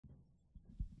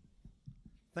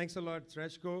Thanks a lot,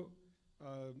 Srećko.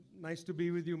 Nice to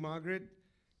be with you, Margaret.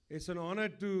 It's an honor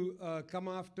to come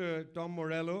after Tom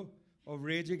Morello of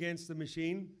Rage Against the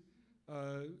Machine.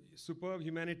 Superb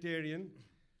humanitarian.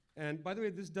 And by the way,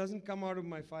 this doesn't come out of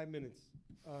my 5 minutes.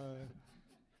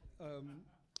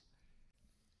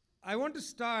 I want to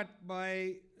start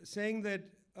by saying that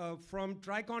from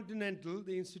Tricontinental,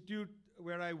 the institute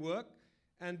where I work,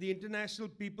 and the International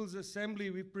People's Assembly,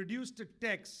 we produced a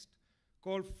text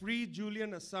called Free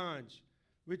Julian Assange,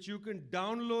 which you can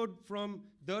download from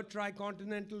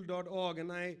thetricontinental.org.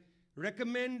 And I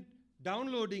recommend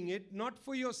downloading it, not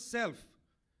for yourself,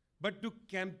 but to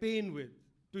campaign with,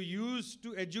 to use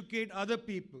to educate other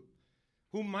people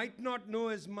who might not know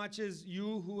as much as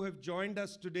you who have joined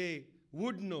us today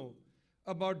would know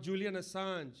about Julian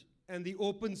Assange and the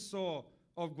open sore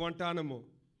of Guantánamo.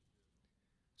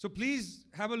 So please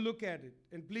have a look at it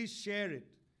and please share it.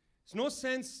 It's no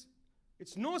sense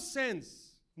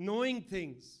knowing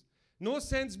things, no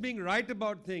sense being right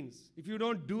about things if you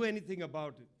don't do anything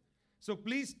about it. So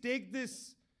please take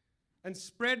this and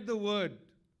spread the word.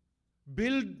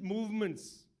 Build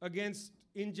movements against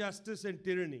injustice and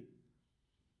tyranny.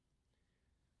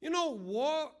 You know,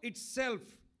 war itself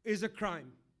is a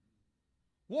crime.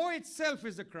 War itself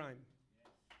is a crime.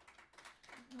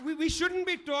 We shouldn't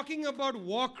be talking about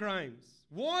war crimes.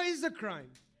 War is a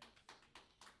crime.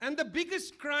 And the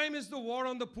biggest crime is the war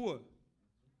on the poor.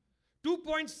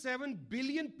 2.7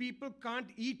 billion people can't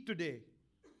eat today.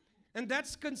 And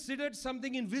that's considered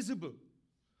something invisible.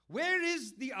 Where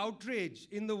is the outrage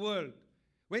in the world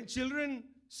when children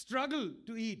struggle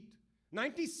to eat?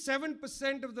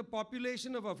 97% of the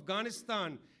population of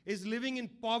Afghanistan is living in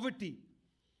poverty.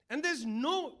 And there's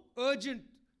no urgent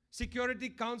Security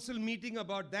Council meeting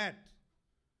about that.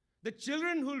 The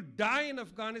children who'll die in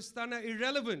Afghanistan are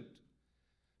irrelevant.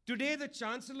 Today, the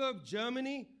Chancellor of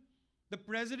Germany, the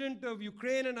President of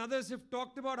Ukraine, and others have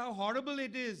talked about how horrible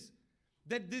it is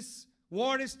that this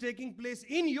war is taking place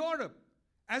in Europe,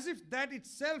 as if that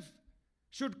itself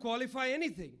should qualify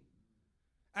anything.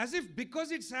 As if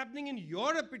because it's happening in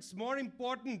Europe, it's more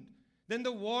important than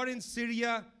the war in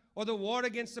Syria or the war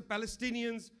against the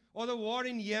Palestinians or the war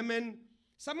in Yemen.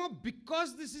 Somehow,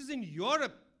 because this is in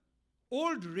Europe,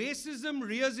 old racism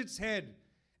rears its head.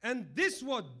 And this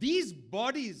war, these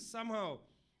bodies somehow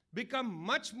become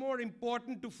much more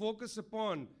important to focus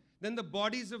upon than the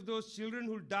bodies of those children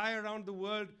who die around the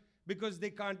world because they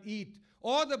can't eat,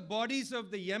 or the bodies of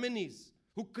the Yemenis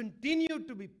who continue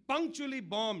to be punctually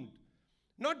bombed,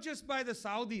 not just by the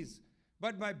Saudis,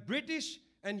 but by British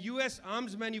and US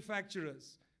arms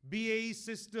manufacturers, BAE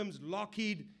Systems,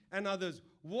 Lockheed, and others.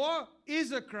 War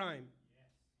is a crime. Yes.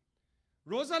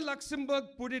 Rosa Luxemburg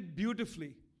put it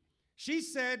beautifully. She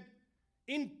said,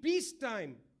 in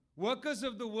peacetime, workers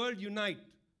of the world unite.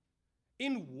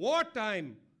 In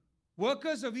wartime,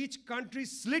 workers of each country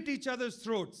slit each other's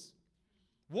throats.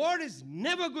 War is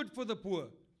never good for the poor.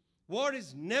 War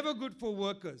is never good for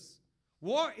workers.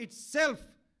 War itself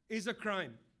is a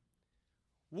crime.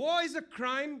 War is a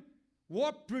crime.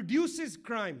 War produces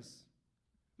crimes.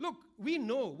 Look, we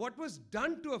know what was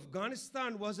done to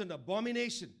Afghanistan was an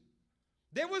abomination.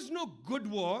 There was no good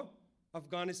war,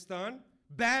 Afghanistan,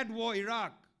 bad war,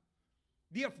 Iraq.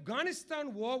 The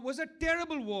Afghanistan war was a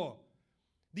terrible war.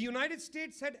 The United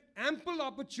States had ample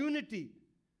opportunity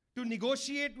to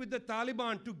negotiate with the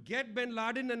Taliban to get bin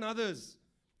Laden and others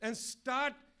and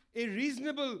start a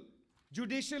reasonable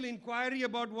judicial inquiry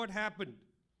about what happened.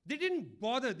 They didn't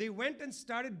bother. They went and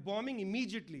started bombing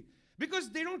immediately because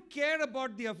they don't care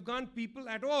about the Afghan people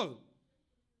at all.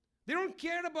 They don't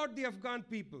care about the Afghan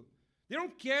people. They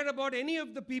don't care about any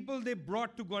of the people they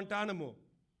brought to Guantánamo.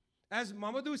 As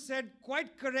Mamadou said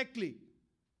quite correctly,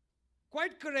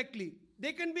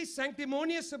 they can be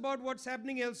sanctimonious about what's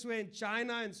happening elsewhere in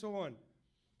China and so on.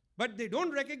 But they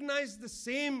don't recognize the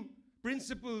same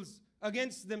principles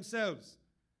against themselves.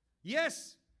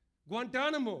 Yes,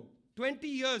 Guantánamo, 20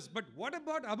 years, but what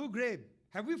about Abu Ghraib?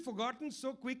 Have we forgotten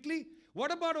so quickly?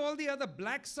 What about all the other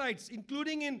black sites,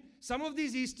 including in some of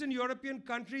these Eastern European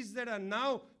countries that are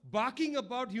now barking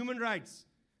about human rights?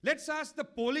 Let's ask the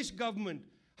Polish government,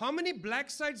 how many black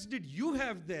sites did you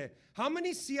have there? How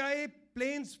many CIA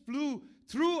planes flew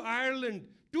through Ireland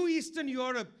to Eastern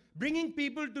Europe, bringing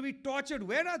people to be tortured?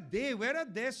 Where are they? Where are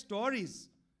their stories?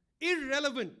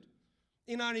 Irrelevant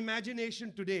in our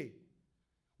imagination today.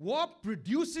 War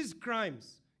produces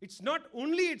crimes. It's not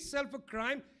only itself a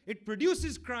crime, it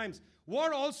produces crimes.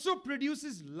 War also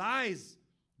produces lies,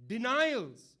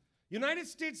 denials. United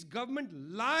States government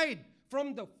lied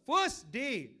from the first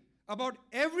day about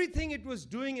everything it was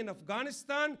doing in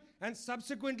Afghanistan and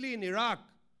subsequently in Iraq.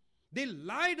 They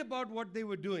lied about what they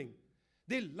were doing.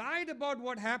 They lied about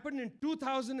what happened in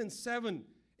 2007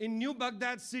 in New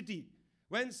Baghdad city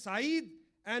when Saeed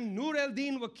and Nur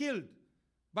el-Din were killed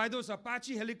by those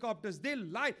Apache helicopters. They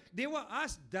lied. They were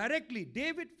asked directly.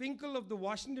 David Finkel of the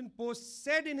Washington Post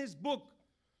said in his book,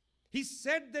 he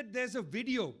said that there's a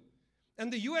video.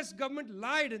 And the US government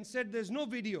lied and said there's no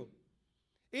video.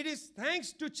 It is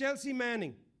thanks to Chelsea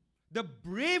Manning, the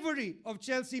bravery of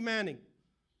Chelsea Manning,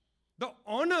 the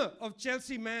honor of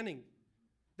Chelsea Manning,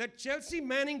 that Chelsea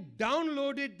Manning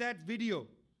downloaded that video,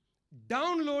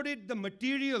 downloaded the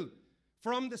material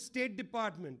from the State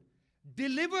Department,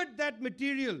 delivered that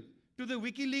material to the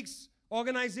WikiLeaks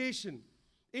organization.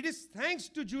 It is thanks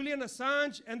to Julian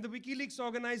Assange and the WikiLeaks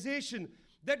organization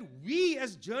that we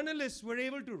as journalists were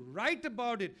able to write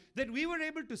about it, that we were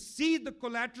able to see the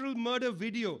collateral murder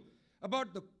video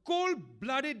about the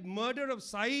cold-blooded murder of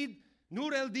Saeed,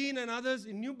 Nur el-Din and others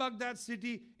in New Baghdad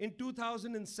city in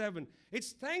 2007.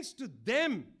 It's thanks to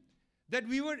them that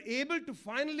we were able to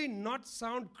finally not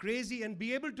sound crazy and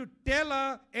be able to tell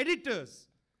our editors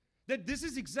that this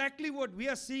is exactly what we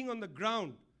are seeing on the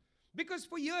ground. Because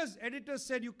for years, editors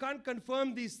said, you can't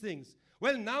confirm these things.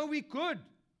 Well, now we could.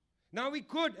 Now we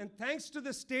could, and thanks to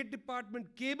the State Department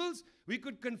cables, we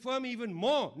could confirm even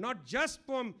more, not just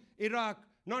from Iraq,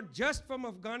 not just from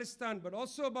Afghanistan, but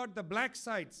also about the black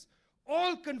sites,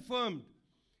 all confirmed.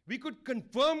 We could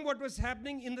confirm what was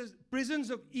happening in the prisons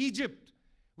of Egypt,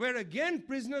 where again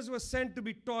prisoners were sent to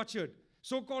be tortured,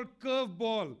 so-called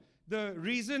curveball, the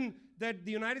reason that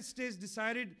the United States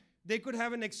decided they could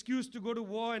have an excuse to go to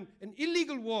war, and an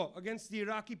illegal war against the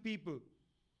Iraqi people.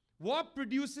 War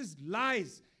produces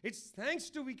lies. It's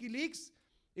thanks to WikiLeaks,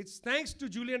 it's thanks to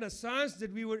Julian Assange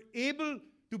that we were able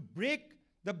to break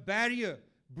the barrier,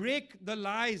 break the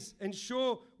lies, and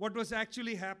show what was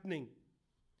actually happening.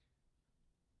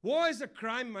 War is a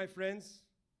crime, my friends.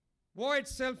 War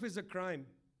itself is a crime.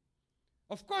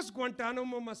 Of course,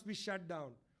 Guantánamo must be shut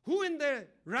down. Who in their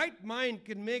right mind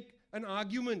can make an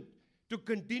argument to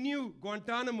continue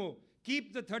Guantánamo,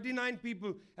 keep the 39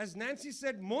 people? As Nancy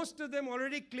said, most of them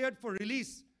already cleared for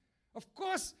release. Of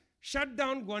course, shut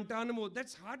down Guantánamo.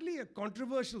 That's hardly a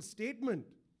controversial statement.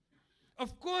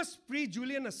 Of course, free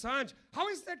Julian Assange. How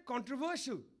is that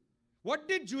controversial? What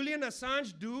did Julian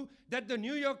Assange do that the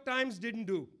New York Times didn't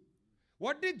do?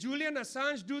 What did Julian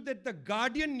Assange do that the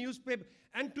Guardian newspaper,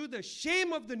 and to the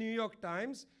shame of the New York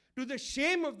Times, to the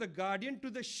shame of the Guardian, to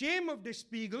the shame of Der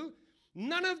Spiegel,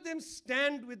 none of them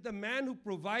stand with the man who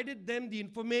provided them the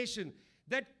information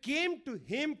that came to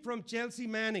him from Chelsea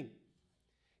Manning.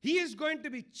 He is going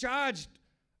to be charged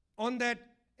on that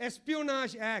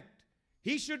Espionage Act.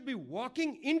 He should be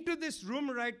walking into this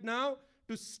room right now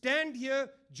to stand here,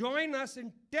 join us,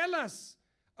 and tell us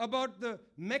about the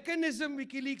mechanism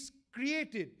WikiLeaks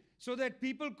created so that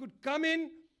people could come in,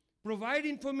 provide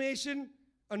information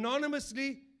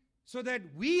anonymously, so that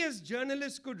we as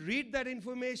journalists could read that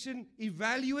information,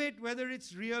 evaluate whether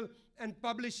it's real, and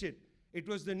publish it. It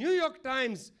was the New York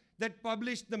Times that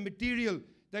published the material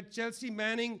that Chelsea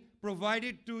Manning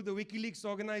provided to the WikiLeaks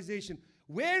organization.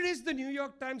 Where is the New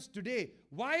York Times today?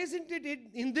 Why isn't it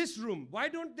in this room? Why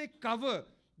don't they cover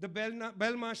the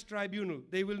Belmarsh Tribunal?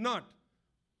 They will not.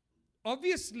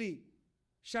 Obviously,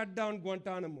 shut down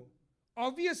Guantánamo.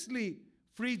 Obviously,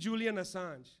 free Julian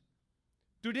Assange.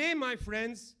 Today, my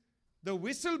friends, the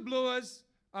whistleblowers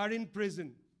are in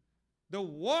prison. The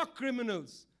war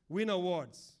criminals win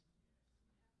awards.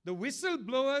 The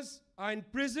whistleblowers are in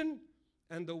prison,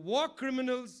 and the war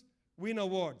criminals win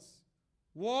awards.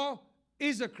 War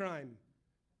is a crime.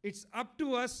 It's up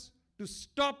to us to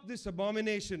stop this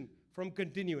abomination from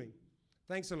continuing.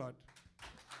 Thanks a lot.